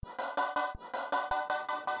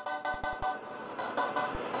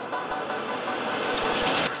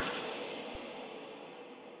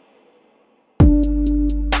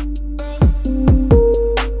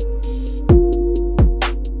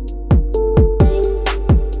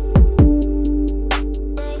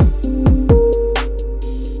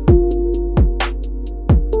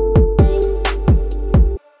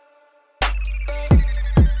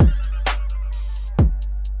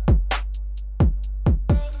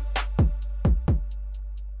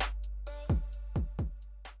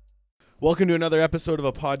Welcome to another episode of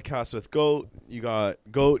a podcast with Goat. You got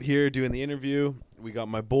Goat here doing the interview. We got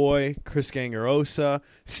my boy, Chris Gangarossa,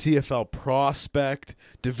 CFL prospect,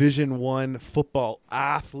 Division I football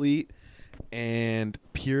athlete, and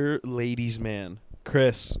pure ladies man.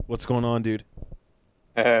 Chris, what's going on, dude?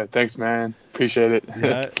 Thanks, man. Appreciate it.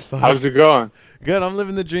 Yeah, How's it going? Good. I'm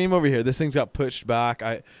living the dream over here. This thing's got pushed back.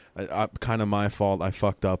 I kind of my fault. I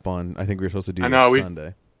fucked up on. I think we were supposed to do this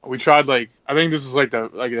Sunday. We tried I think this is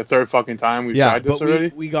the third fucking time we've tried this already.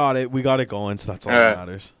 We got it. We got it going, so that's all that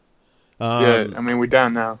matters. Yeah, I mean we're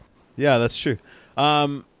down now. Yeah, that's true.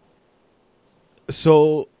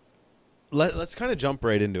 So let's kind of jump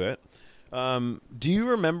right into it. Do you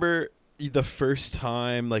remember the first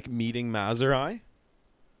time meeting Maz or I?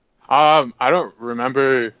 I don't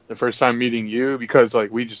remember the first time meeting you because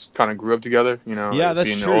we just kind of grew up together, Yeah, that's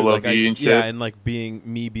being true. and shit. Yeah, and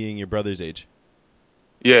being your brother's age.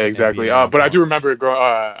 Yeah, exactly. But I do remember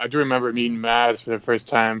meeting Maz for the first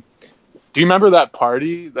time. Do you remember that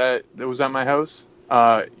party that was at my house?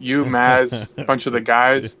 You, Maz, a bunch of the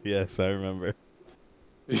guys. Yes, I remember.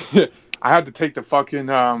 I had to take the fucking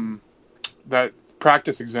that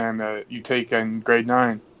practice exam that you take in grade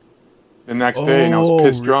 9 the next day, and I was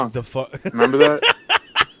pissed drunk. Remember that?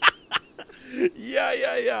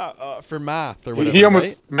 Yeah. For math or whatever.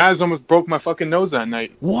 Maz almost broke my fucking nose that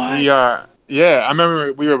night. What? Yeah, I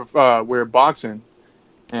remember we were boxing.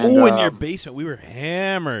 And, in your basement, we were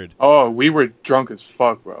hammered. Oh, we were drunk as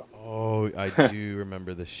fuck, bro. Oh, I do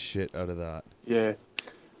remember the shit out of that. Yeah,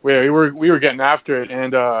 we were getting after it,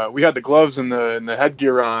 and we had the gloves and the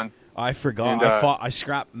headgear on. I forgot. I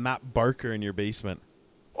scrapped Matt Barker in your basement.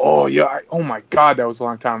 Oh yeah! Oh my god, that was a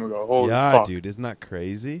long time ago. Holy fuck, dude, isn't that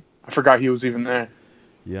crazy? I forgot he was even there.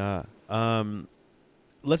 Yeah.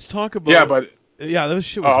 Let's talk about. Yeah, that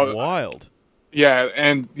shit was wild. Yeah,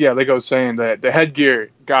 and like I was saying, the headgear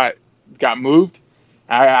got moved.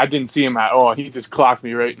 I didn't see him at all. He just clocked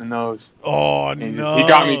me right in the nose. Oh, and no. He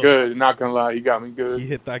got me good. Not gonna lie, he got me good. He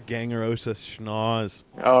hit that Gangarossa schnoz.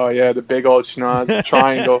 Oh yeah, the big old schnoz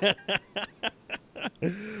triangle.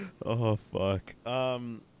 Oh fuck.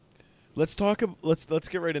 Let's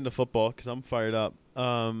get right into football because I'm fired up.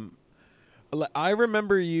 I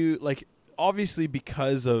remember you obviously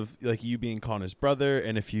because of you being Connor's brother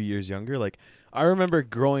and a few years younger. I remember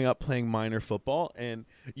growing up playing minor football, and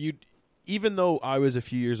even though I was a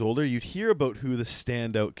few years older, you'd hear about who the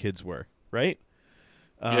standout kids were, right?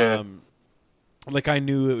 Yeah. I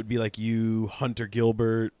knew it would be you, Hunter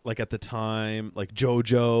Gilbert, at the time,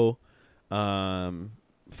 JoJo.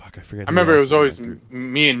 Fuck, I forget. I remember it was always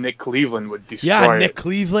me and Nick Cleveland would destroy Nick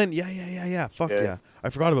Cleveland. Yeah. Fuck yeah. I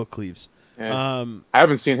forgot about Cleves. Yeah. I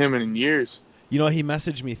haven't seen him in years. He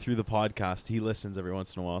messaged me through the podcast. He listens every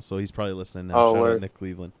once in a while, so he's probably listening now. Oh, Shout word. out Nick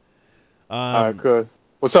Cleveland. Good.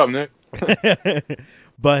 What's up, Nick?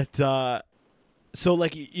 But so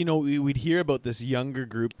we'd hear about this younger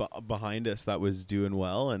group behind us that was doing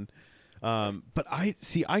well, and but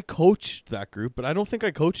I coached that group, but I don't think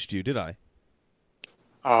I coached you, did I?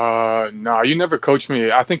 No, you never coached me.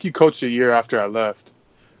 I think you coached a year after I left.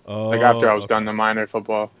 Oh, after I was done the minor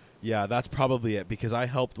football. Yeah, that's probably it because I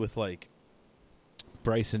helped with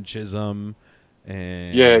Bryson Chisholm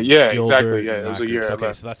and Gilbert, exactly. Yeah, it was a year.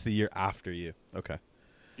 Okay, so that's the year after you. Okay.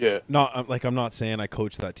 Yeah. I'm not saying I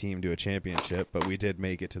coached that team to a championship, but we did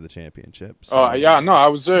make it to the championship. So. Oh yeah, no, I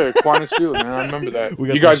was there, Aquinas Field, man. I remember that.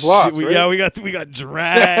 You guys lost. Right? Yeah, we got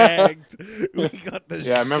dragged. We got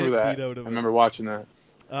the I remember that. Beat out of I remember watching that.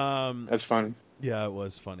 That's funny. Yeah, it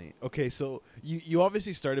was funny. Okay, so you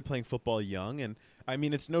obviously started playing football young, and I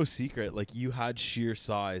mean it's no secret you had sheer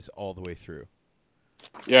size all the way through.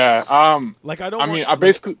 Yeah. I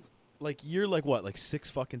basically you're what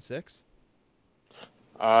 6'6"?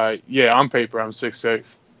 Yeah, on paper I'm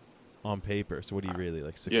 6'6". On paper, so what are you really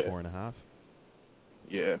 6'4.5"?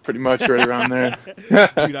 Yeah, pretty much right around there.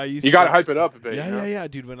 Dude, you gotta hype it up a bit. Yeah,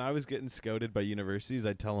 dude. When I was getting scouted by universities,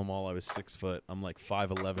 I'd tell them all I was 6 foot. I'm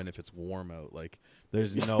 5'11" if it's warm out.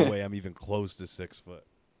 There's no way I'm even close to 6 foot.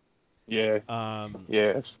 Yeah.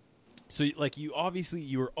 Yes. So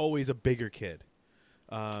you were always a bigger kid.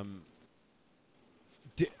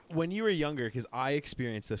 When you were younger, because I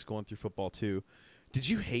experienced this going through football too. Did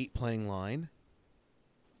you hate playing line?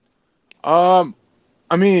 I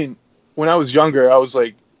mean, when I was younger, I was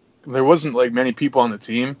there wasn't many people on the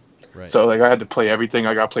team, right. So I had to play everything.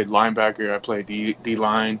 I played linebacker, I played D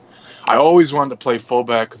line. I always wanted to play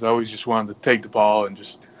fullback because I always just wanted to take the ball and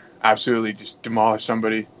just absolutely just demolish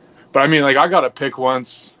somebody. But I mean, I got a pick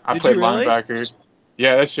once. I played linebacker.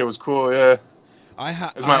 Yeah, that shit was cool. Yeah,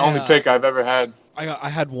 it was my only pick I've ever had. I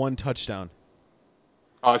had one touchdown.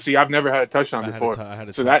 See, I've never had a touchdown before. I had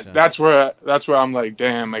a So touchdown. that's where I'm like,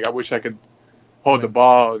 damn, like I wish I could hold the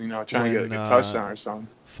ball, trying to get like a touchdown or something.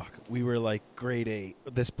 Fuck, we were like grade 8.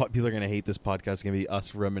 People are gonna hate this podcast. It's gonna be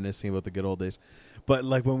us reminiscing about the good old days. But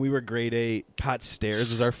like when we were grade 8, Pat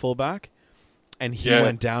Stairs was our fullback, and he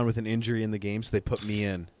went down with an injury in the game, so they put me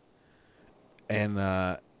in, and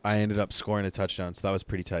I ended up scoring a touchdown. So that was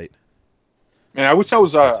pretty tight. Man, I wish I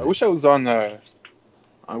was on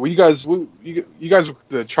you guys were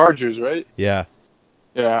the Chargers, right? Yeah.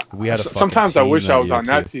 Yeah. We had a sometimes I wish I was on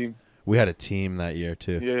that team. We had a team that year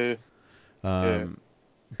too. Yeah.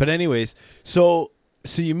 But anyways, so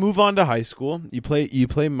you move on to high school. You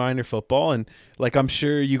play minor football, and like I'm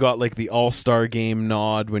sure you got like the All-Star game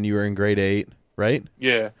nod when you were in grade 8, right?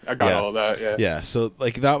 Yeah, I got all that. Yeah. Yeah. So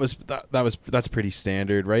like that's pretty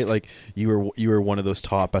standard, right? Like you were one of those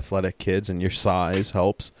top athletic kids, and your size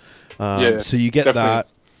helps. So you get definitely that,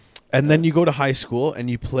 and then you go to high school and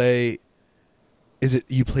you play.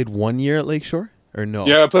 You played 1 year at Lakeshore or no?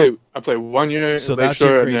 Yeah, I played 1 year. So at that's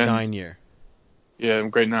Lakeshore, your grade 9 year. Yeah,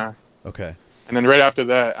 I'm grade 9. Okay. And then right after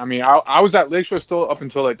that, I mean, I was at Lakeshore still up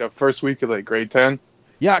until like the first week of like grade 10.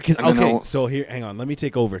 Yeah, so here, hang on, let me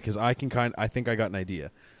take over because I think I got an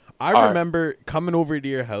idea. I remember coming over to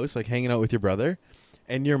your house, like hanging out with your brother,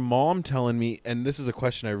 and your mom telling me, and this is a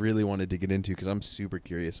question I really wanted to get into because I'm super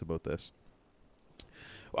curious about this.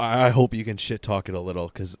 I hope you can shit talk it a little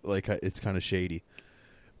because like it's kind of shady.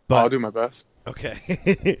 But I'll do my best.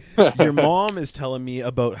 Okay. Your mom is telling me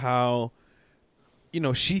about how,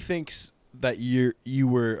 she thinks that you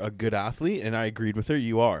were a good athlete, and I agreed with her.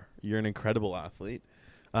 You're an incredible athlete.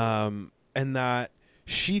 And that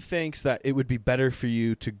she thinks that it would be better for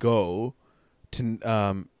you to go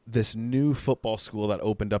to this new football school that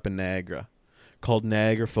opened up in Niagara called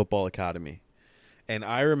Niagara Football Academy. And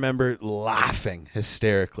I remember laughing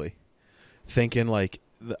hysterically, thinking like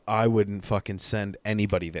I wouldn't fucking send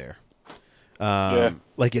anybody there.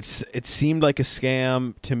 Like it seemed like a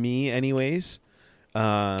scam to me anyways.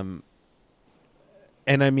 And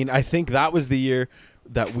I mean, I think that was the year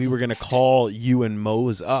that we were going to call you and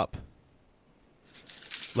Mose up.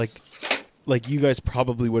 Like you guys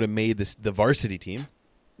probably would have made the varsity team.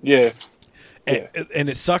 Yeah. And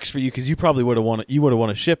it sucks for you because you probably would have won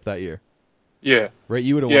a ship that year. Yeah. Right.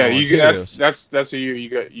 You would have won all Ontarios. That's the year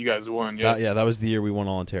you guys won. Yeah. That was the year we won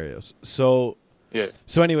all Ontarios. So. Yeah.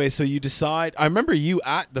 So anyway, so you decide. I remember you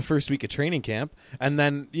at the first week of training camp, and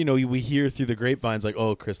then we hear through the grapevines like,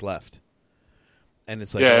 "Oh, Chris left," and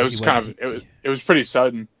it's like, yeah, it was pretty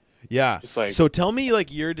sudden. Yeah. Just like, so tell me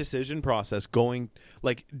like your decision process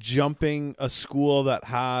jumping a school that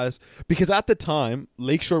has, because at the time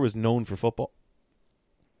Lakeshore was known for football.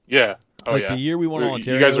 Yeah. Oh the year we won all Ontarios,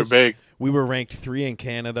 you guys were big. We were ranked 3 in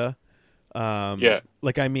Canada.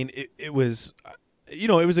 Like I mean, it was, it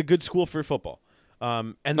was a good school for football.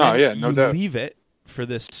 And then you leave it for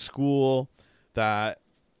this school that,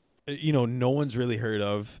 no one's really heard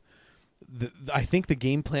of. I think the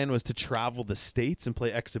game plan was to travel the States and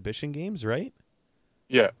play exhibition games, right?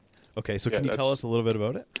 Yeah. Okay, so can you tell us a little bit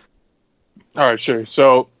about it? All right, sure.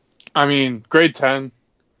 So, I mean, grade 10,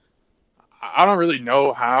 I don't really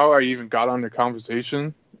know how I even got on the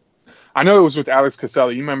conversation. I know it was with Alex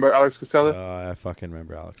Casella. You remember Alex Casella? I fucking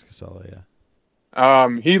remember Alex Casella,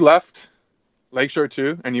 yeah. He left Lakeshore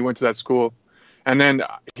too, and he went to that school. And then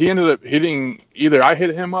he ended up hitting, either I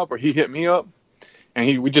hit him up or he hit me up.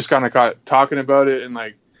 And we just kind of got talking about it, and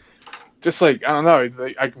I don't know.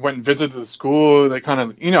 I went and visited the school. They kind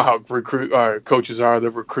of, how coaches are.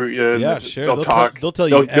 They'll recruit you. Yeah, sure. They'll talk. They'll tell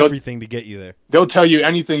you everything to get you there. They'll tell you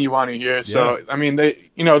anything you want to hear. Yeah. So I mean, they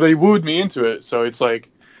wooed me into it. So it's like,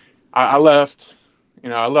 I left.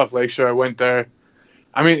 I left Lakeshore. I went there.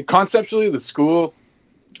 I mean, conceptually, the school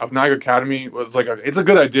of Niagara Academy was it's a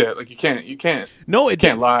good idea. Like you can't. No, it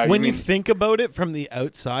can't lie. When you think about it from the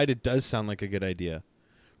outside, it does sound like a good idea,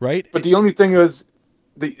 right? But the only thing is,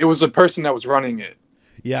 it was the person that was running it.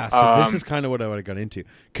 Yeah, so this is kind of what I would have got into,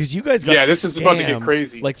 because you guys got this is about to get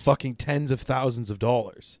crazy, like fucking tens of thousands of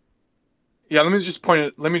dollars. Yeah, let me just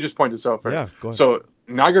point this out first. Yeah, go ahead. So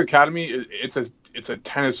Niagara Academy, it's a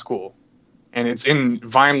tennis school, and it's in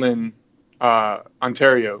Vineland,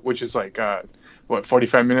 Ontario, which is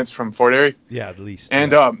 45 minutes from Fort Erie? Yeah, at least.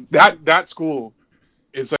 And that school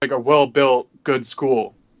is like a well-built, good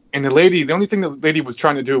school. And the only thing the lady was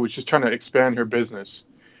trying to do was just trying to expand her business.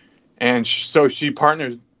 And so she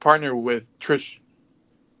partnered with Trish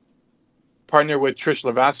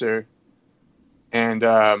Levasseur,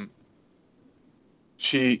 and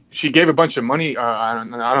she gave a bunch of money. I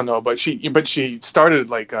don't know, but she started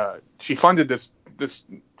she funded this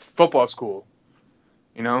football school.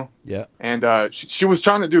 you know. Yeah. And she was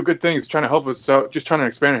trying to do good things, trying to help us out, just trying to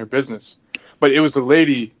expand her business. But it was the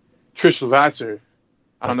lady, Trish Lavasser.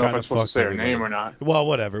 I don't know if I'm supposed to say her name or not. Well,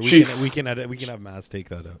 whatever. We can edit. We can have Mass take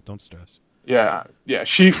that out. Don't stress. Yeah.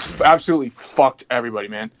 She absolutely fucked everybody,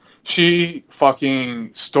 man. She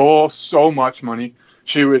fucking stole so much money.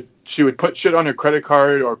 She would put shit on her credit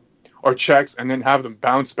card or checks and then have them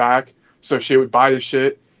bounce back. So she would buy the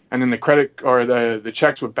shit, and then the credit or the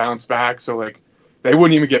checks would bounce back. So like they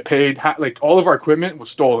wouldn't even get paid. Like all of our equipment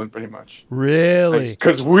was stolen, pretty much. Really?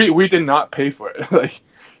 Because we did not pay for it. Like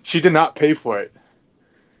she did not pay for it.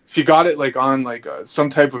 She got it like on like some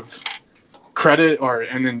type of credit,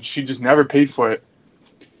 and then she just never paid for it.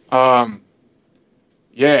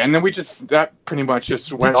 Yeah, and then that pretty much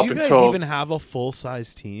just went up until. Did you guys even have a full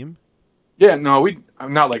size team? Yeah, no,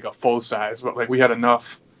 not like a full size, but like we had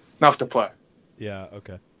enough to play. Yeah,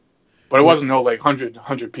 okay. But it wasn't no like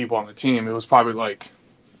 100 people on the team. It was probably like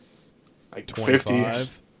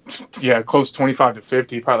 25? 50. Yeah, close to 25 to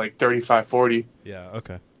 50, probably like 35, 40. Yeah,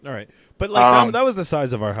 okay. All right. But like that was the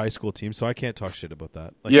size of our high school team, so I can't talk shit about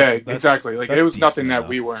that. Like, yeah, exactly. Like it was nothing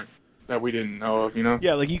that enough. we didn't know of, you know?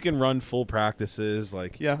 Yeah, like you can run full practices,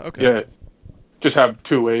 like okay. Yeah. Just have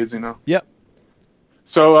 2 ways, you know. Yep.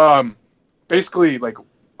 So basically like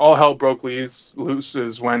all hell broke loose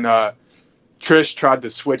is when Trish tried to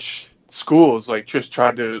switch schools. Like Trish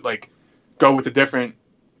tried to like go with a different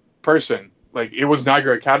person. Like it was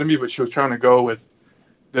Niagara Academy, but she was trying to go with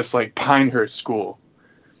this like Pinehurst school.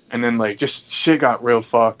 And then like just shit got real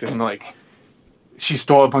fucked, and like she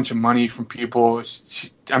stole a bunch of money from people.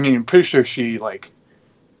 I'm pretty sure she like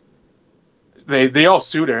they all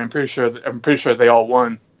sued her. I'm pretty sure they all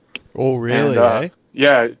won. Oh really? And,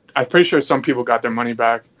 yeah, I'm pretty sure some people got their money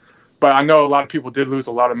back, but I know a lot of people did lose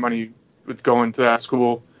a lot of money with going to that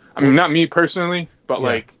school. I mean, not me personally, but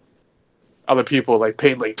like other people like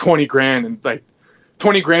paid like $20,000 and like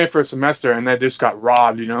 $20,000 for a semester, and they just got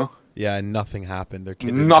robbed, you know. Yeah, and nothing happened.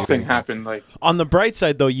 Nothing happened. Like on the bright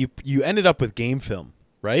side, though, you ended up with game film,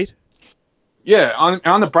 right? Yeah,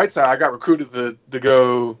 on the bright side, I got recruited to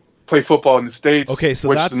go play football in the States. Okay,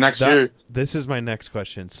 so that's the next year. This is my next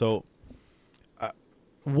question. So,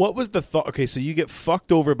 what was the thought? Okay, so you get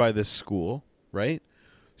fucked over by this school, right?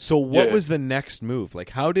 So what was the next move?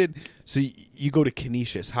 Like, you go to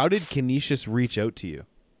Canisius? How did Canisius reach out to you?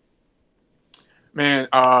 Man,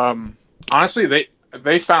 honestly,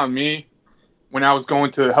 they found me when I was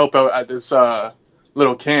going to help out at this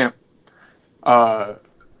little camp.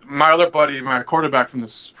 My other buddy, my quarterback from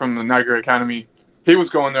the Niagara Academy, he was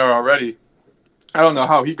going there already. I don't know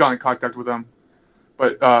how he got in contact with them,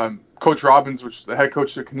 but Coach Robbins, which is the head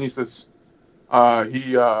coach of Canisius,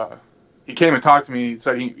 he came and talked to me. He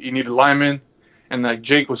said he needed linemen, and like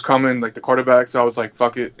Jake was coming, like the quarterback. So I was like,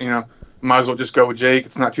 fuck it, you know, might as well just go with Jake.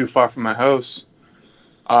 It's not too far from my house.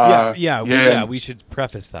 We should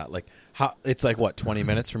preface that. Like, how it's like what 20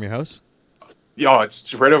 minutes from your house? Yeah,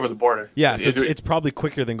 it's right over the border. Yeah, so it's probably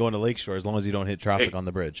quicker than going to Lakeshore as long as you don't hit traffic on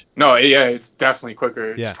the bridge. No, yeah, it's definitely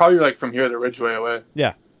quicker. It's probably like from here to Ridgeway away.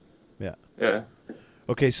 Yeah.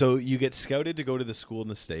 Okay, so you get scouted to go to the school in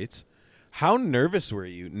the States. How nervous were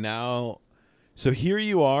you now? So here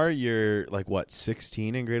you are, you're like what,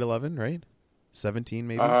 16 in grade 11, right? 17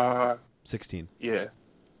 maybe? 16. Yeah.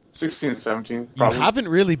 16, 17. Probably. You haven't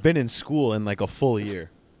really been in school in like a full year.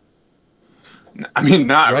 I mean,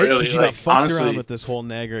 not right? really. Because you like, got fucked honestly, around with this whole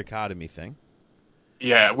Niagara Academy thing.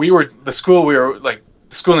 Yeah, the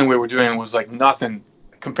schooling we were doing was like nothing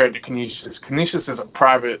compared to Canisius. Canisius is a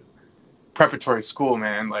private preparatory school,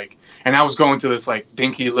 man. Like, and I was going to this like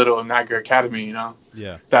dinky little Niagara Academy, you know?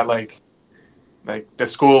 Yeah. That like the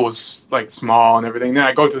school was like small and everything. Then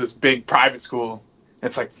I go to this big private school.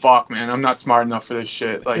 It's like, fuck, man, I'm not smart enough for this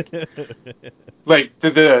shit. Like, like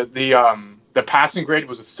the passing grade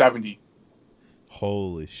was a 70.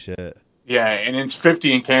 Holy shit. Yeah, and it's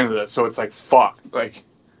 50 in Canada, so it's like, fuck. Like,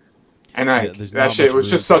 and that shit was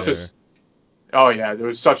just such there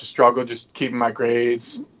was such a struggle just keeping my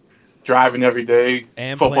grades, driving every day,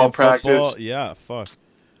 and football practice. Football. Yeah, fuck.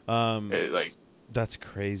 That's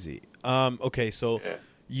crazy. Okay, so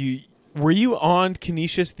were you on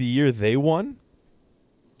Canisius the year they won?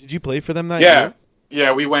 Did you play for them that year?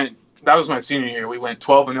 Yeah, we went. That was my senior year. We went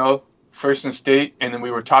 12-0, first in state, and then we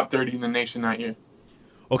were top 30 in the nation that year.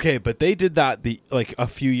 Okay, but they did that a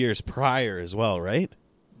few years prior as well, right?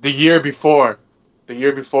 The year before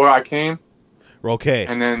I came. Okay,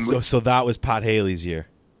 and then so that was Pat Haley's year.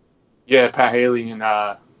 Yeah, Pat Haley and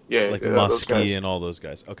like Muskie and all those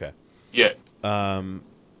guys. Okay. Yeah.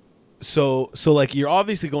 So like you're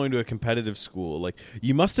obviously going to a competitive school. Like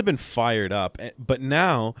you must have been fired up. But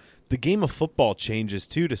now the game of football changes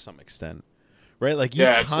too to some extent. Right? Like you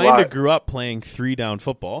kind of grew up playing 3-down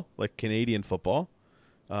football, like Canadian football.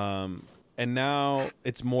 And now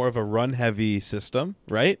it's more of a run-heavy system,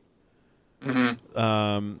 right?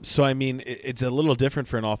 Mm-hmm. So I mean, it's a little different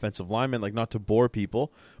for an offensive lineman, like not to bore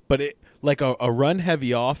people, but it like a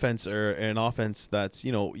run-heavy offense or an offense that's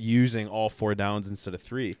using all 4 downs instead of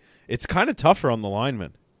 3. It's kind of tougher on the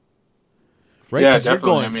lineman, right? Yeah, Because you're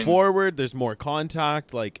definitely. going forward. There's more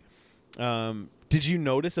contact. Like, did you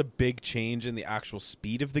notice a big change in the actual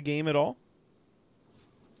speed of the game at all?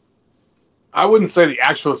 I wouldn't say the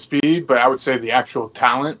actual speed, but I would say the actual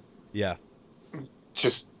talent. Yeah.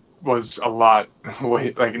 Just was a lot.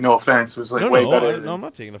 Like, no offense, was like way better. No, I'm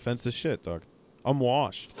not taking offense to shit, dog. I'm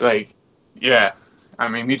washed. Like, yeah. I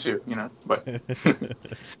mean, me too. But.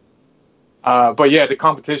 But yeah, the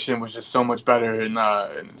competition was just so much better in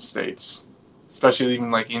the States, especially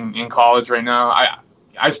even like in college right now.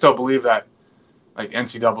 I still believe that like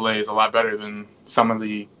NCAA is a lot better than some of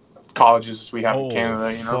the colleges we have in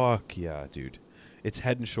Canada. Fuck yeah, dude. It's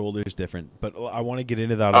head and shoulders different, but I want to get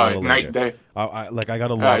into that a little later. Night and day. I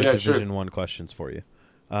got a lot of Division 1 questions for you.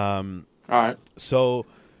 All right. So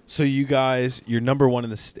you guys, you're number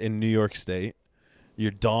 1 in New York State.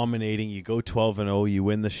 You're dominating. You go 12-0. You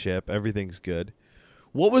win the ship. Everything's good.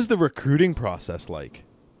 What was the recruiting process like?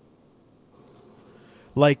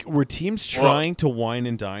 Like, were teams trying to wine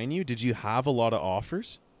and dine you? Did you have a lot of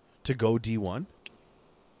offers to go D1?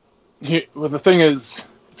 Well, the thing is,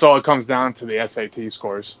 it's all it comes down to the SAT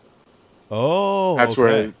scores. Oh, that's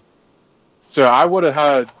where. So I would have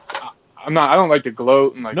had. I don't like to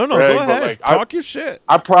gloat and like. No, brag, go ahead. But like, talk your shit.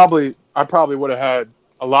 I probably would have had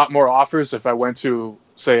a lot more offers if I went to,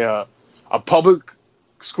 say, a public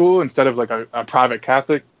school instead of like a private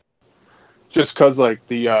Catholic, just because like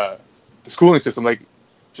the schooling system like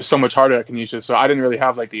just so much harder at Canisius. So I didn't really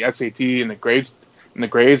have like the SAT and the grades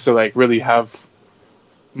to like really have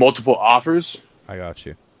multiple offers. I got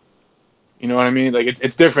you. You know what I mean? Like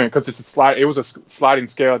it's different because it was a sliding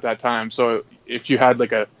scale at that time. So if you had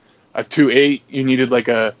like a 2.8, you needed like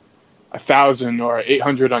a 1,000 or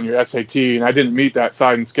 800 on your SAT, and I didn't meet that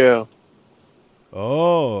sliding scale.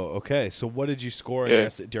 Oh, okay. So what did you score? Yeah.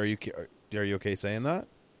 Are you okay saying that?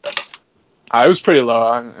 It was pretty low.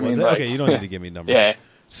 I mean, like, okay, you don't need to give me numbers. Yeah.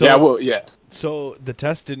 So, yeah. Well, yeah. So the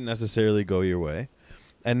test didn't necessarily go your way,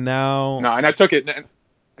 and now no, and I took it, and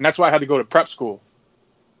that's why I had to go to prep school.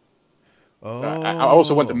 Oh. I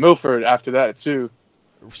also went to Milford after that too.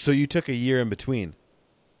 So you took a year in between.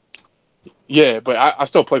 Yeah, but I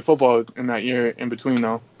still played football in that year in between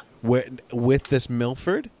though. With this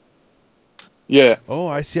Milford? Yeah. Oh,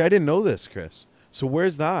 I see. I didn't know this, Chris. So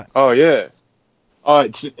where's that? Oh yeah. Oh,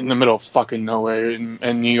 it's in the middle of fucking nowhere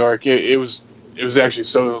in New York. It was actually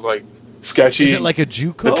so like sketchy. Is it like a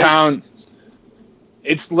JUCO? The town.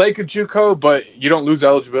 It's like a JUCO, but you don't lose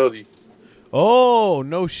eligibility. Oh,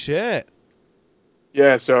 no shit.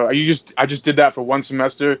 Yeah, so I just did that for one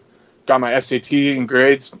semester, got my SAT and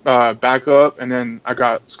grades back up, and then I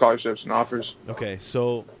got scholarships and offers. Okay,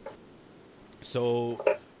 so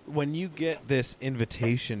when you get this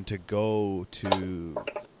invitation to go to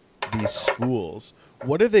these schools,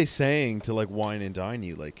 what are they saying to like wine and dine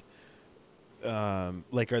you? Like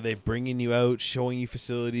are they bringing you out, showing you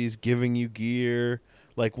facilities, giving you gear?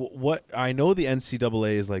 Like what? I know the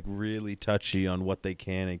NCAA is like really touchy on what they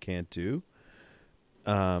can and can't do.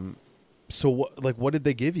 So what did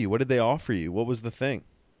they give you? What did they offer you? What was the thing?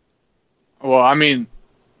 Well, I mean,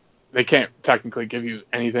 they can't technically give you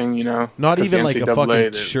anything, you know. Not even like a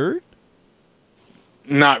fucking shirt?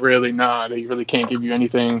 Not really, nah. They really can't give you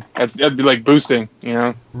anything. That'd be like boosting, you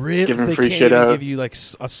know. Really? Giving they free can't shit even out. give you like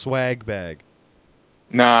a swag bag?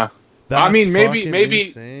 Nah. That's I mean, maybe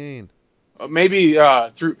insane. Maybe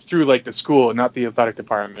through like the school, not the athletic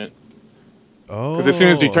department. Oh. Because as soon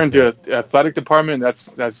as you turn to the athletic department,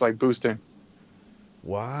 that's like boosting.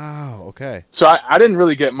 Wow. Okay. So I didn't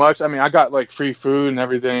really get much. I mean, I got like free food and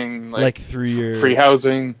everything, like through your free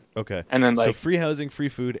housing. Okay. And then so free housing, free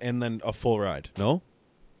food, and then a full ride. No.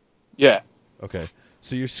 Yeah. Okay.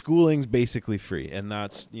 So your schooling's basically free, and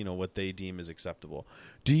that's what they deem as acceptable.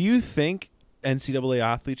 Do you think NCAA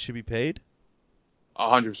athletes should be paid?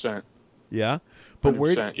 100%. Yeah, but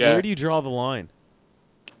where do you draw the line?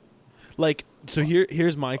 Like, so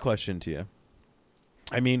here's my question to you.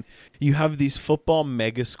 I mean, you have these football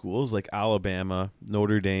mega schools like Alabama,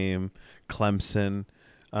 Notre Dame, Clemson,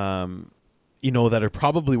 that are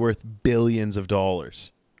probably worth billions of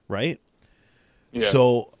dollars, right? Yeah.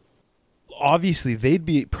 So, obviously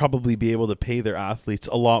they'd probably be able to pay their athletes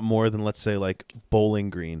a lot more than, let's say, like Bowling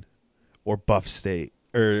Green or Buff State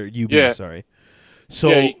or UB. Yeah. Sorry. So,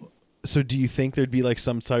 Yeah. so do you think there'd be like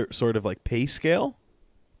some sort of like pay scale?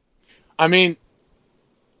 I mean,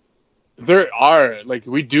 there are, like,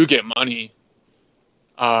 we do get money.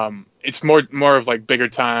 It's more of like bigger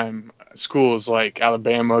time schools like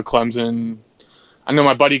Alabama, Clemson. I know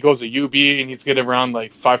my buddy goes to UB and he's getting around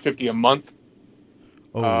like $550 a month.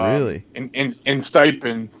 Oh, really? In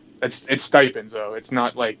stipend. It's stipends though. It's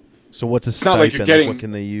not like, So what's a it's not like stipend? you're getting, What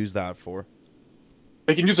can they use that for?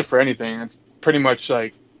 they can use it for anything. It's pretty much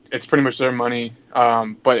their money.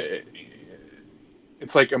 But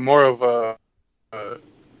it's like a more of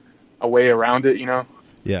a way around it, you know.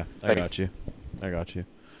 Yeah, I Like, got you.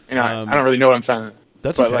 You know, I don't really know what I'm trying to.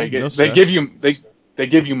 That's But okay. like No they stress.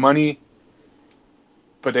 give you money,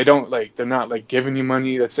 but they're not like giving you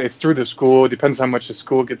money. It's through the school. It depends how much the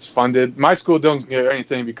school gets funded. My school don't get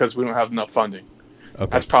anything because we don't have enough funding. Okay.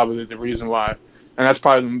 That's probably the reason why, and that's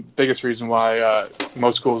probably the biggest reason why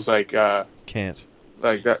most schools Can't.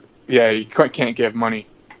 like that. Yeah, you can't give money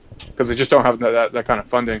because they just don't have that kind of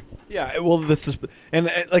funding. Yeah, well, and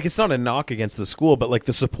like it's not a knock against the school, but like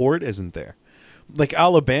the support isn't there. Like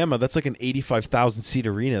Alabama, that's like an 85,000 seat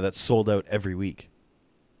arena that's sold out every week.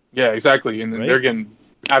 Yeah, exactly, and then Right? they're getting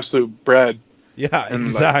absolute bread. Yeah, And,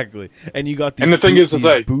 exactly. And you got these, And the thing is these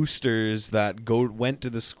like, boosters that went to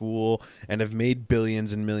the school and have made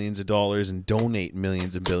billions and millions of dollars and donate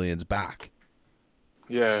millions and billions back.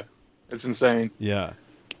 yeah, it's insane. Yeah.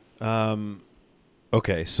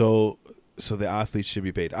 Okay, so the athletes should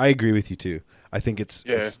be paid. I agree with you too. I think it's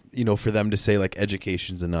for them to say like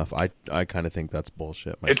education's enough. I kind of think that's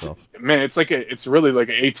bullshit myself. It's really like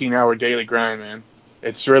an 18-hour daily grind, man.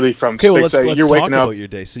 It's really from Okay, well, 6 let's a.m. You're talk waking up. about your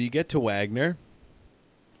day. So you get to Wagner.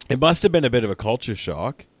 It must have been a bit of a culture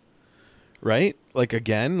shock, right? Like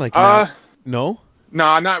again, like no.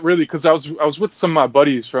 Nah, not really, because I was with some of my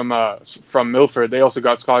buddies from Milford. They also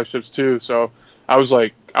got scholarships too, so I was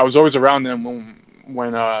always around them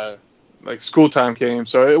when like school time came.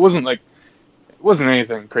 So it wasn't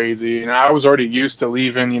anything crazy. And I was already used to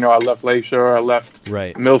leaving. You know, I left Lakeshore, I left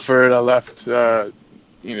Milford, I left the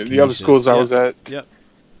other schools I was at. Yep.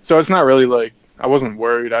 So it's not really like, I wasn't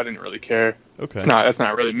worried. I didn't really care. Okay. That's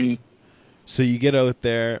not really me. So you get out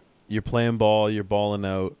there, you're playing ball, you're balling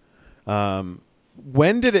out.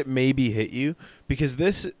 When did it maybe hit you?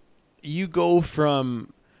 Because you go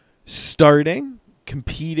from starting,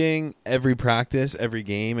 competing every practice, every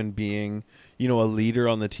game, and being, a leader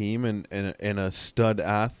on the team and a stud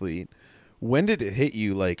athlete. When did it hit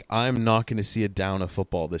you, like, I'm not going to see a down of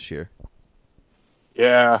football this year?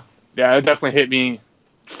 Yeah, it definitely hit me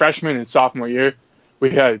freshman and sophomore year.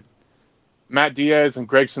 We had Matt Diaz and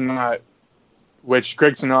Greg Sinat, which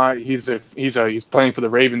Greg Sinat, he's playing for the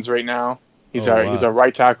Ravens right now. He's our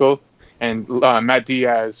right tackle, and Matt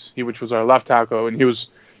Diaz, which was our left tackle, and he was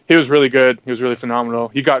really good. He was really phenomenal.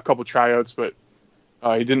 He got a couple tryouts, but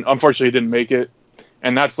unfortunately he didn't make it.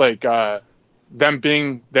 And that's like them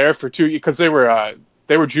being there for 2 years, because they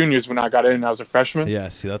were juniors when I got in and I was a freshman. Yeah,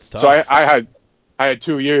 see, that's tough. So I had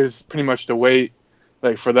 2 years pretty much to wait,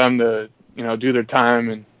 like, for them to do their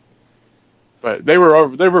time, but they were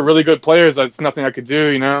really good players. That's nothing I could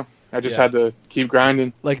do. I just had to keep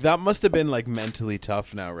grinding. Like, that must have been like mentally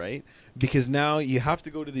tough now, right? Because now you have to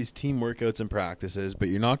go to these team workouts and practices, but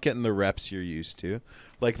you're not getting the reps you're used to.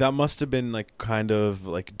 Like, that must have been like kind of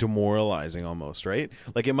like demoralizing almost, right?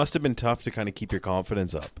 Like, it must have been tough to kind of keep your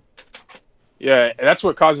confidence up. Yeah, that's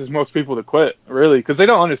what causes most people to quit, really, because they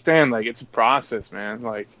don't understand, like, it's a process, man.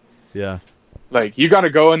 Like, yeah, like, you got to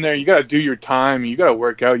go in there, you got to do your time, you got to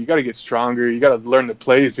work out, you got to get stronger, you got to learn the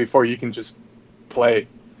plays before you can just play.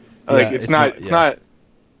 Like, it's not.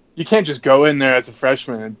 You can't just go in there as a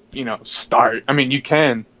freshman and start. I mean, you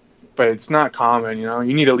can, but it's not common. You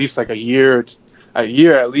need at least like a year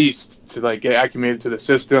at least to like get acclimated to the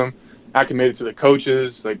system, acclimated to the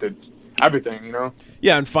coaches, like everything.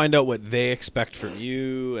 Yeah, and find out what they expect from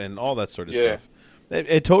you and all that sort of stuff.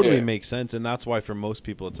 It totally makes sense, and that's why for most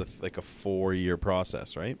people it's like a 4-year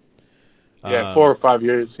process, right? Yeah, 4 or 5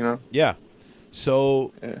 years. Yeah.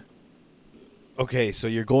 So. Yeah. Okay, so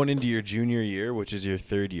you're going into your junior year, which is your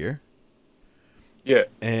 3rd year. Yeah.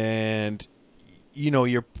 And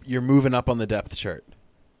you're moving up on the depth chart.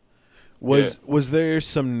 Was there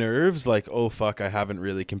some nerves, like, oh fuck, I haven't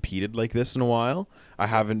really competed like this in a while? I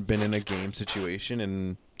haven't been in a game situation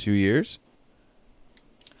in 2 years?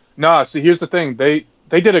 No, see, here's the thing. They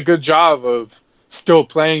did a good job of still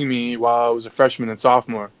playing me while I was a freshman and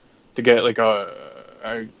sophomore to get like a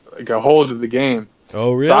hold of the game.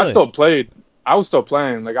 Oh, really? So I still played. I was still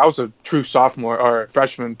playing. Like I was a true sophomore or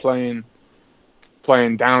freshman playing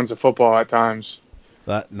downs of football at times.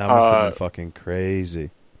 That must have been fucking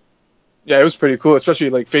crazy. Yeah, it was pretty cool,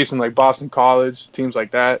 especially like facing like Boston College teams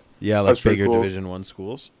like that. Yeah, like bigger cool. Division I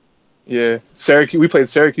schools. Yeah, Syracuse. We played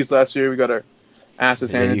Syracuse last year. We got our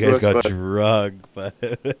asses handed to us. You guys got drugged, but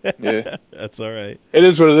yeah, that's all right. It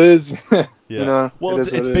is what it is. Yeah. You know, well,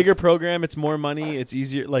 it's bigger program. It's more money. It's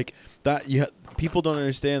easier. Like that. People don't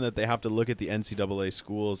understand that they have to look at the NCAA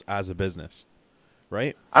schools as a business,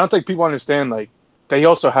 right? I don't think people understand. Like they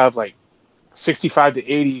also have like 65 to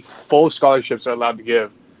 80 full scholarships are allowed to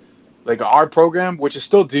give. Like our program, which is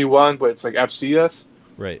still D1, but it's like FCS.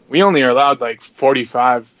 Right. We only are allowed like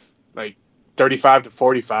 45, like 35 to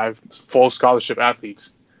 45 full scholarship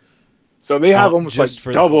athletes. So they have almost like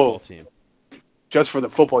double. The team. Just for the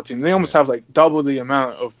football team. They almost have like double the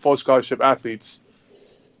amount of full scholarship athletes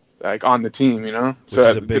like on the team, you know? Which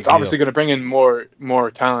is a big it's obviously going to bring in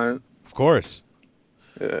more talent. Of course.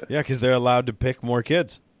 Yeah. Yeah, because they're allowed to pick more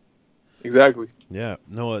kids. Exactly. Yeah.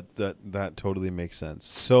 No, that totally makes sense.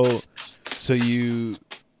 So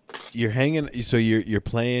you're hanging. So you're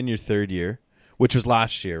playing your third year, which was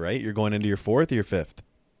last year, right? You're going into your fourth or your fifth?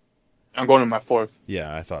 I'm going to my fourth.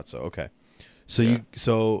 Yeah, I thought so. Okay.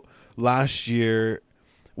 So last year,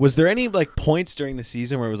 was there any like points during the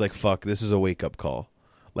season where it was like, fuck, this is a wake up call?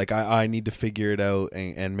 Like I need to figure it out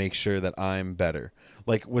and make sure that I'm better.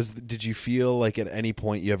 Like did you feel like at any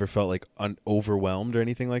point you ever felt like overwhelmed or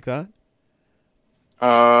anything like that?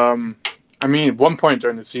 I mean, at one point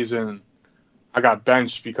during the season, I got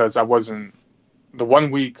benched because I wasn't. The 1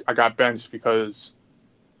 week I got benched because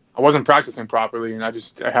I wasn't practicing properly, and I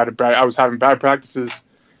was having bad practices,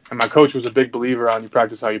 and my coach was a big believer on you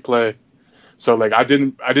practice how you play. So like I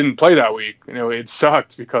didn't play that week. You know, it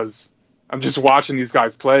sucked because I'm just watching these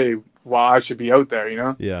guys play while I should be out there. You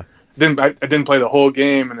know. Yeah. I didn't play the whole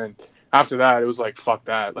game, and then after that, it was like fuck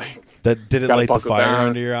that. Like that did it light the fire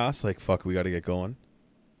under your ass? Like fuck, we got to get going.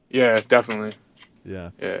 Yeah, definitely. Yeah.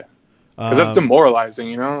 Yeah. Because that's demoralizing,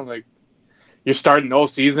 you know? Like, you're starting the whole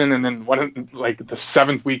season, and then like the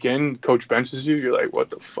 7th weekend, coach benches you. You're like, what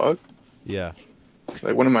the fuck? Yeah.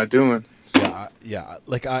 Like, what am I doing? Yeah.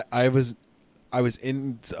 Like, I was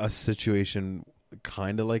in a situation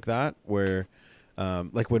kind of like that where,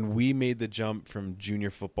 like, when we made the jump from junior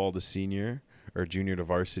football to senior, or junior to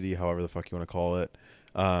varsity, however the fuck you want to call it,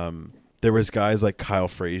 there was guys like Kyle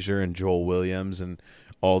Frazier and Joel Williams and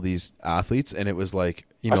all these athletes, and it was like,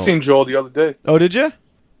 I seen Joel the other day. Oh, did you?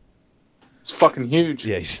 It's fucking huge.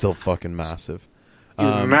 Yeah, he's still fucking massive.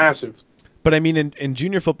 He's massive. But I mean, in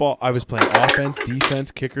junior football, I was playing offense,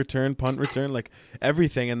 defense, kick return, punt return, like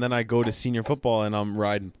everything, and then I go to senior football and I'm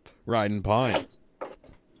riding pine.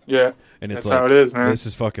 Yeah, and it's that's how it is, man. This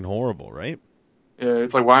is fucking horrible, right? Yeah,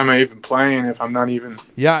 it's like, why am I even playing if I'm not even?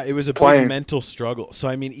 Yeah, it was a big mental struggle. So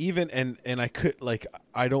I mean, even and I could like,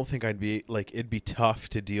 I don't think I'd be like, it'd be tough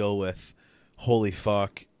to deal with. Holy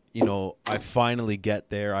fuck, you know, I finally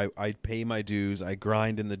get there. I pay my dues. I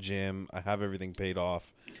grind in the gym. I have everything paid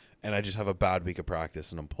off, and I just have a bad week of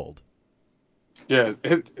practice and I'm pulled. Yeah,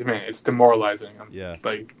 man, it's demoralizing. Yeah,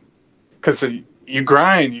 like, because you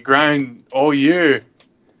grind all year.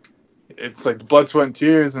 It's like blood, sweat, and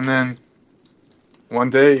tears, and then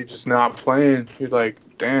one day you're just not playing. You're like,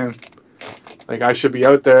 damn, like I should be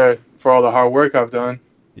out there for all the hard work I've done.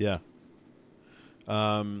 Yeah.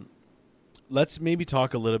 Let's maybe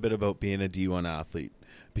talk a little bit about being a D1 athlete,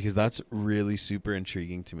 because that's really super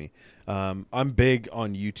intriguing to me. I'm big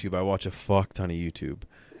on YouTube. I watch a fuck ton of YouTube,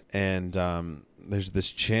 and there's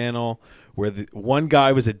this channel where the one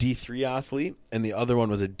guy was a D3 athlete and the other one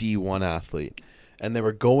was a D1 athlete, and they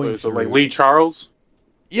were going through, like Lee Charles.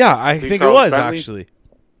 Yeah, I think it was Bentley? Actually.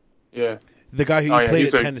 Yeah. The guy who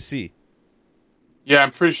played at Tennessee. Yeah,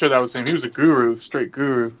 I'm pretty sure that was him. He was a guru, straight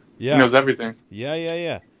guru. Yeah. He knows everything.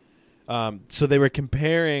 Yeah. So they were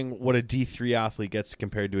comparing what a D3 athlete gets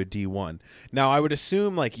compared to a D1. Now, I would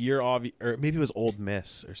assume like or maybe it was Ole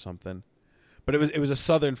Miss or something. But it was a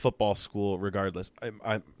Southern football school regardless.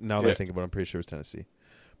 Now that I think about it, I'm pretty sure it was Tennessee.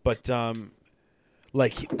 But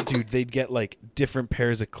like, dude, they'd get like different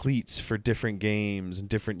pairs of cleats for different games and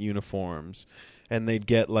different uniforms, and they'd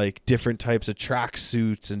get like different types of track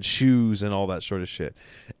suits and shoes and all that sort of shit.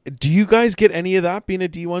 Do you guys get any of that being a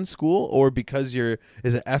D1 school, or because is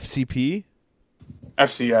it FCP?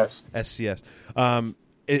 FCS. SCS.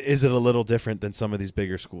 Is it a little different than some of these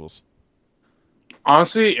bigger schools?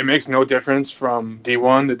 Honestly, it makes no difference from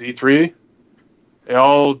D1 to D3. It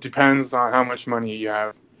all depends on how much money you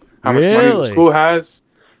have. How much money the school has.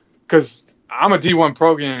 Because I'm a D1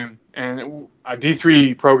 program, and a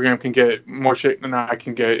D3 program can get more shit than I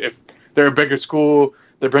can get if they're a bigger school.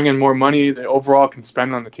 They're bringing more money. They overall can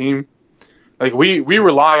spend on the team. Like we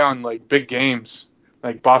rely on like big games,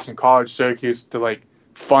 like Boston College, Syracuse, to like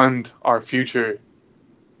fund our future.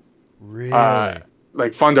 Really?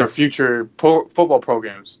 Like fund our future football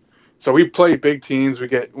programs. So we play big teams. We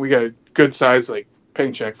get a good size like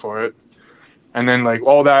paycheck for it, and then like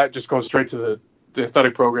all that just goes straight to the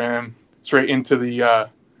athletic program, straight into the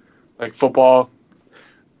like football.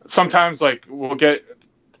 Sometimes like we'll get,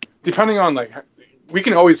 depending on like, we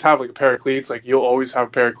can always have like a pair of cleats. Like you'll always have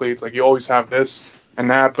a pair of cleats. Like you always have this and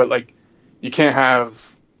that, but like you can't have.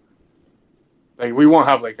 Like we won't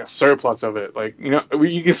have like a surplus of it. Like, you know,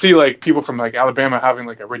 you can see like people from like Alabama having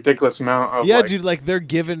like a ridiculous amount of dude, like they're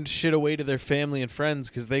giving shit away to their family and friends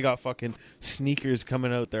because they got fucking sneakers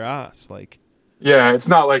coming out their ass. Like, yeah, it's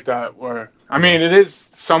not like that. Where I mean, it is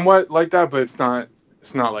somewhat like that, but it's not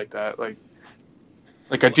like that. Like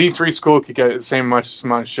a D3 school could get the same amount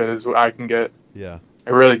of shit as what I can get. Yeah,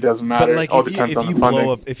 it really doesn't matter. But like, it all depends on the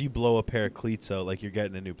funding. If you blow a pair of cleats out, like you're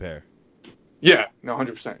getting a new pair. Yeah, no,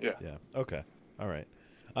 100%. Yeah. Yeah. Okay. All right.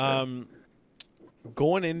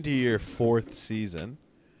 Going into your 4th season,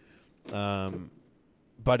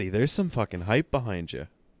 buddy, there's some fucking hype behind you.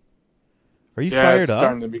 Are you fired it's up?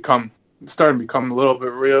 starting to become a little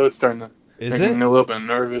bit real. It's starting to make me a little bit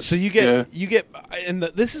nervous. So you get, and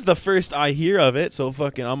this is the first I hear of it. So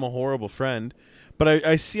fucking, I'm a horrible friend, but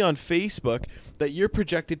I see on Facebook that you're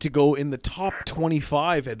projected to go in the top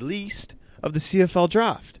 25 at least of the CFL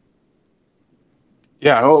draft.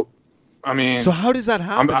 Yeah, I hope. I mean, so how does that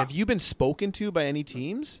happen? Have you been spoken to by any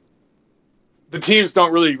teams? The teams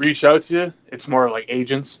don't really reach out to you. It's more like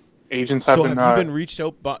agents. Agents have been. So have you been reached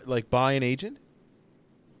out by an agent?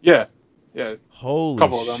 Yeah. Holy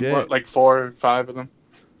couple of them, shit! like 4 or 5 of them.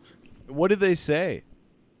 What did they say?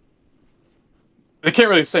 They can't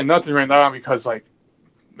really say nothing right now because like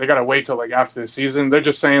they gotta wait till like after the season. They're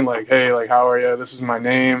just saying like, hey, like how are you? This is my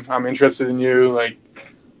name. I'm interested in you. Like.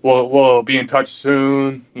 We'll be in touch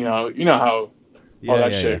soon. You know how all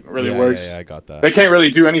that shit really works. Yeah, I got that. They can't really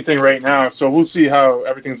do anything right now, so we'll see how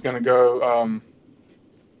everything's gonna go.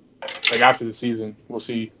 Like after the season, we'll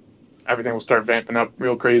see. Everything will start vamping up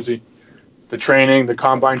real crazy. The training, the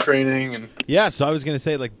combine training, and so I was gonna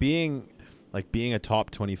say being a top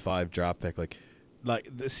 25 draft pick,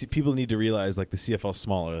 people need to realize the CFL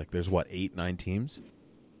smaller. Like there's 8, 9 teams.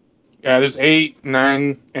 Yeah, there's 8,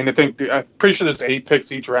 9, and I'm pretty sure there's 8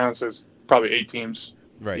 picks each round, so it's probably 8 teams.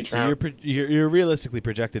 Right. So you're realistically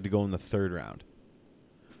projected to go in the 3rd round,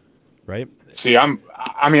 right? See,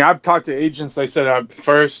 I've talked to agents. They said I'm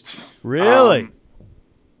first. Really?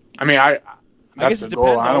 That's the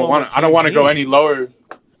goal. I don't want to go any lower.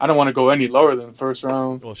 I don't want to go any lower than the 1st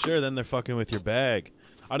round. Well, sure. Then they're fucking with your bag.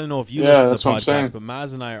 I don't know if you listen to the podcast, but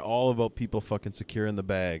Maz and I are all about people fucking securing the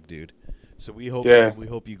bag, dude. So we hope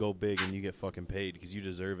you go big and you get fucking paid because you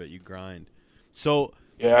deserve it. You grind. So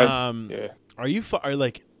are you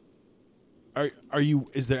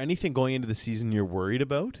is there anything going into the season you're worried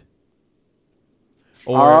about?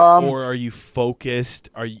 Or are you focused?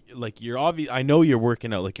 Are you you're obvious? I know you're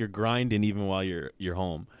working out, you're grinding even while you're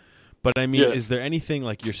home. But I mean, is there anything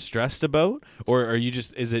you're stressed about, or are you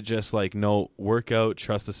is it just no, workout,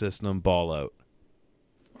 trust the system, ball out?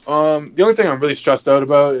 The only thing I'm really stressed out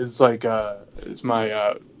about is is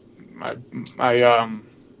my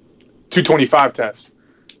 225 test.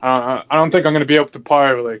 I don't think I'm going to be able to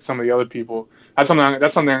par with some of the other people. That's something I'm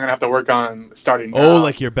going to have to work on starting now. Oh,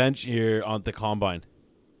 you're on the combine.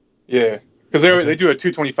 Yeah, because they do a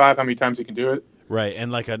 225. How many times you can do it? Right,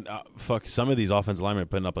 and some of these offensive linemen are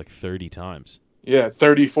putting up 30 times. Yeah,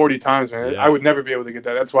 30, 40 times, man. Yeah. I would never be able to get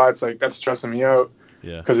that. That's why it's that's stressing me out.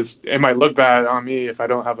 Yeah, because it might look bad on me if I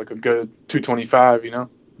don't have a good 225, you know.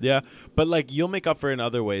 Yeah, but you'll make up for it in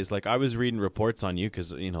other ways. I was reading reports on you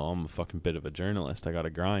because I'm a fucking bit of a journalist. I got to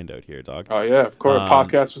grind out here, dog. Oh yeah, of course.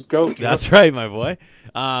 Podcast with GOAT. That's right, my boy.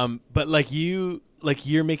 But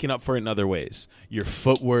you're making up for it in other ways. Your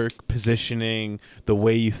footwork, positioning, the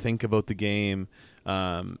way you think about the game.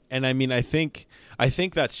 And I mean, I think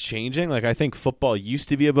that's changing. I think football used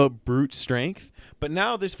to be about brute strength, but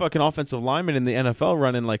now there's fucking offensive linemen in the NFL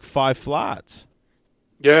running 5 flats.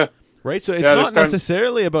 Yeah. Right? So it's not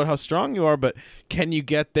necessarily about how strong you are, but can you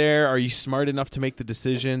get there? Are you smart enough to make the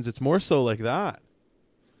decisions? It's more so like that.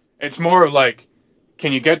 It's more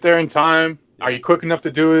can you get there in time? Are you quick enough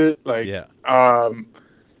to do it? Do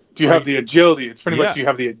you have the agility? It's pretty much, do you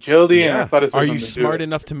have the agility and athleticism? Are you smart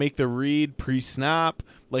enough to make the read pre-snap?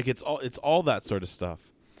 It's all that sort of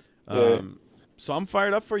stuff. So I'm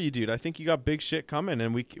fired up for you, dude. I think you got big shit coming,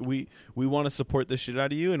 and we want to support the shit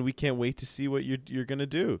out of you, and we can't wait to see what you're gonna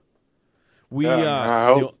do. We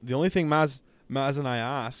I hope. the only thing Maz and I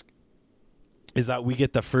ask is that we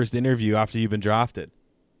get the first interview after you've been drafted.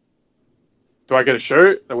 Do I get a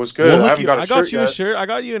shirt? That was good. We'll I haven't got a shirt got you yet. a shirt. I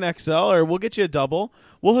got you an XL, or we'll get you a double.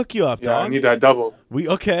 We'll hook you up, Yeah, dog. I need that double.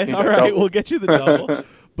 Okay, all right. We'll get you the double.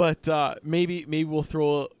 But maybe we'll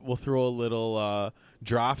throw a little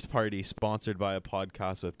draft party sponsored by a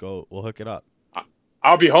podcast with Goat. We'll hook it up.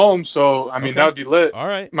 I'll be home, so I mean that would be lit. All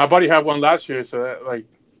right. My buddy had one last year, so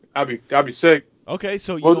that'd be sick. Okay,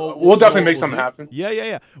 so we'll definitely make something happen.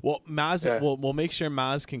 Yeah. Well, Maz, Yeah. we'll make sure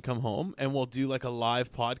Maz can come home, and we'll do like a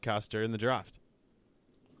live podcast during the draft.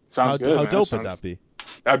 Sounds good. How man. dope would that be?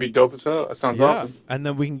 That'd be dope as hell. That sounds awesome. And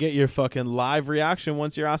then we can get your fucking live reaction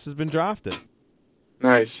once your ass has been drafted.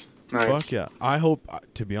 Nice. Fuck yeah. I hope,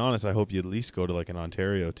 to be honest, I hope you at least go to like an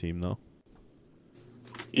Ontario team though.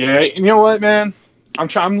 Yeah, you know what, man?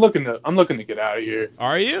 I'm looking to get out of here.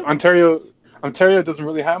 Are you? Ontario doesn't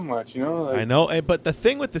really have much, you know. I know, but the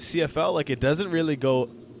thing with the CFL, like, it doesn't really go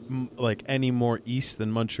like any more east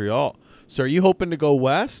than Montreal. So, are you hoping to go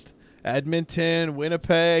west? Edmonton,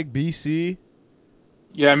 Winnipeg, BC?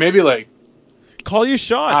 Yeah, maybe like. Call your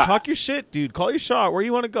shot. Talk your shit, dude. Call your shot. Where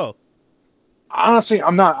you want to go? Honestly,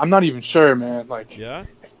 I'm not even sure, man. Like. Yeah.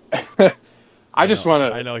 I just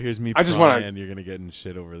want to. I know. Here's me. I just want to. You're gonna get in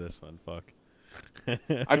shit over this one. Fuck.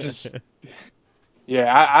 I just.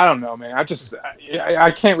 Yeah, I don't know, man. I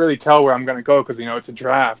can't really tell where I'm gonna go because it's a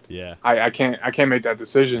draft. Yeah. I can't make that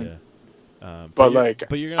decision. Yeah. But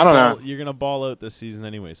you're I don't know. You're gonna ball out this season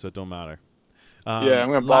anyway, so it don't matter. Yeah, I'm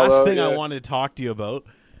gonna ball last out. thing yeah. I wanted to talk to you about,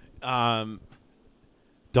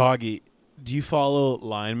 Doggy. Do you follow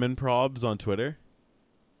lineman probs on Twitter?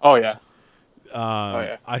 Oh yeah.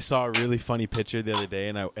 I saw a really funny picture the other day,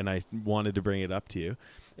 and I wanted to bring it up to you.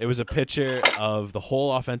 It was a picture of the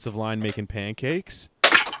whole offensive line making pancakes,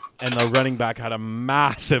 and the running back had a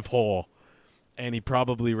massive hole, and he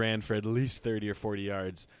probably ran for at least 30 or 40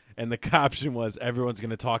 yards. And the caption was, "Everyone's going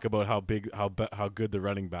to talk about how good the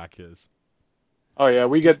running back is." Oh yeah,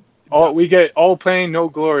 we get all pain, no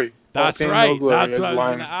glory. That's all pain, right. No glory That's what I was line.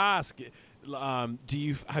 going to ask.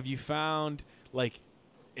 Have you found like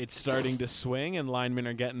it's starting to swing and linemen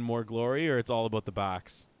are getting more glory, or it's all about the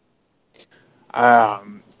backs?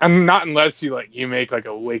 And not unless you make like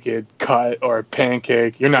a wicked cut or a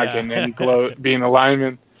pancake, you're not getting any glow being a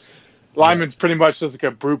lineman. Lineman's pretty much just like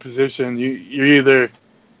a brute position. You're either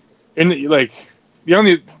in the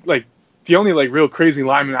only real crazy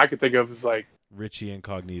lineman I could think of is like Richie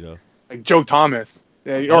Incognito, like Joe Thomas,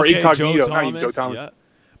 or Incognito, not even Joe Thomas. Yeah.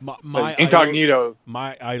 My Incognito.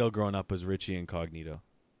 My idol growing up was Richie Incognito.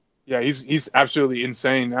 Yeah, he's absolutely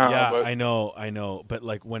insane now. Yeah, but, I know. But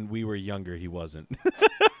like when we were younger, he wasn't.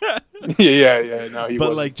 yeah. No, he. But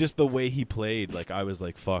wasn't. like just the way he played, like I was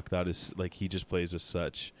like, fuck, that is like he just plays with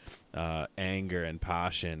such anger and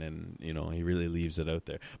passion, and he really leaves it out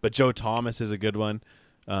there. But Joe Thomas is a good one.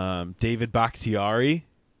 David Bakhtiari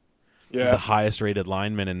is the highest rated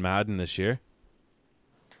lineman in Madden this year.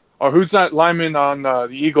 Oh, who's that lineman on the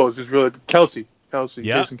Eagles? Who's really Kelsey?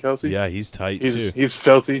 Jason Kelsey. Yeah, he's tight too. He's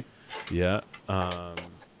filthy. Yeah.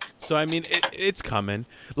 So I mean, it's coming.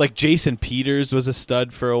 Like Jason Peters was a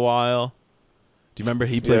stud for a while. Do you remember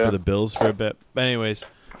he played for the Bills for a bit? But anyways,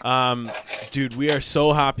 dude, we are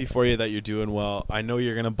so happy for you that you're doing well. I know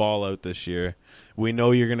you're gonna ball out this year. We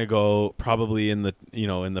know you're gonna go probably in the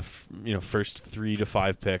first 3 to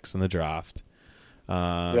 5 picks in the draft.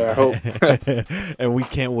 I hope. And we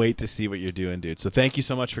can't wait to see what you're doing, dude. So thank you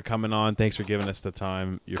so much for coming on. Thanks for giving us the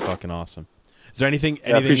time. You're fucking awesome. Is there anything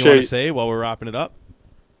you want to say while we're wrapping it up?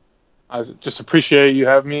 I just appreciate you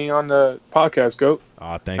having me on the podcast, Goat.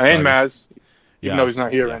 Thanks. And Maz, even though he's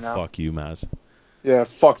not here right now. Fuck you, Maz. Yeah,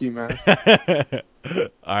 fuck you, Maz.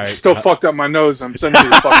 All right. Still fucked up my nose. I'm sending you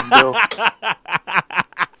the fucking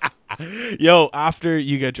bill. Yo, after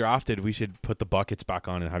you get drafted, we should put the buckets back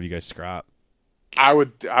on and have you guys scrap. I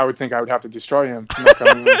would think I would have to destroy him.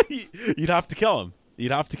 You'd have to kill him.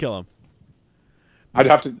 I'd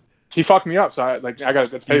have to. He fucked me up, so I got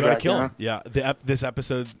that's payback. You gotta kill him. Yeah. This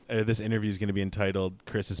episode, this interview is going to be entitled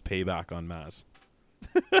 "Chris's Payback on Maz."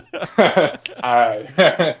 All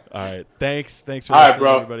right. All right. Thanks for listening,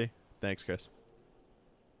 everybody. Thanks, Chris.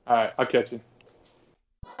 All right. I'll catch you.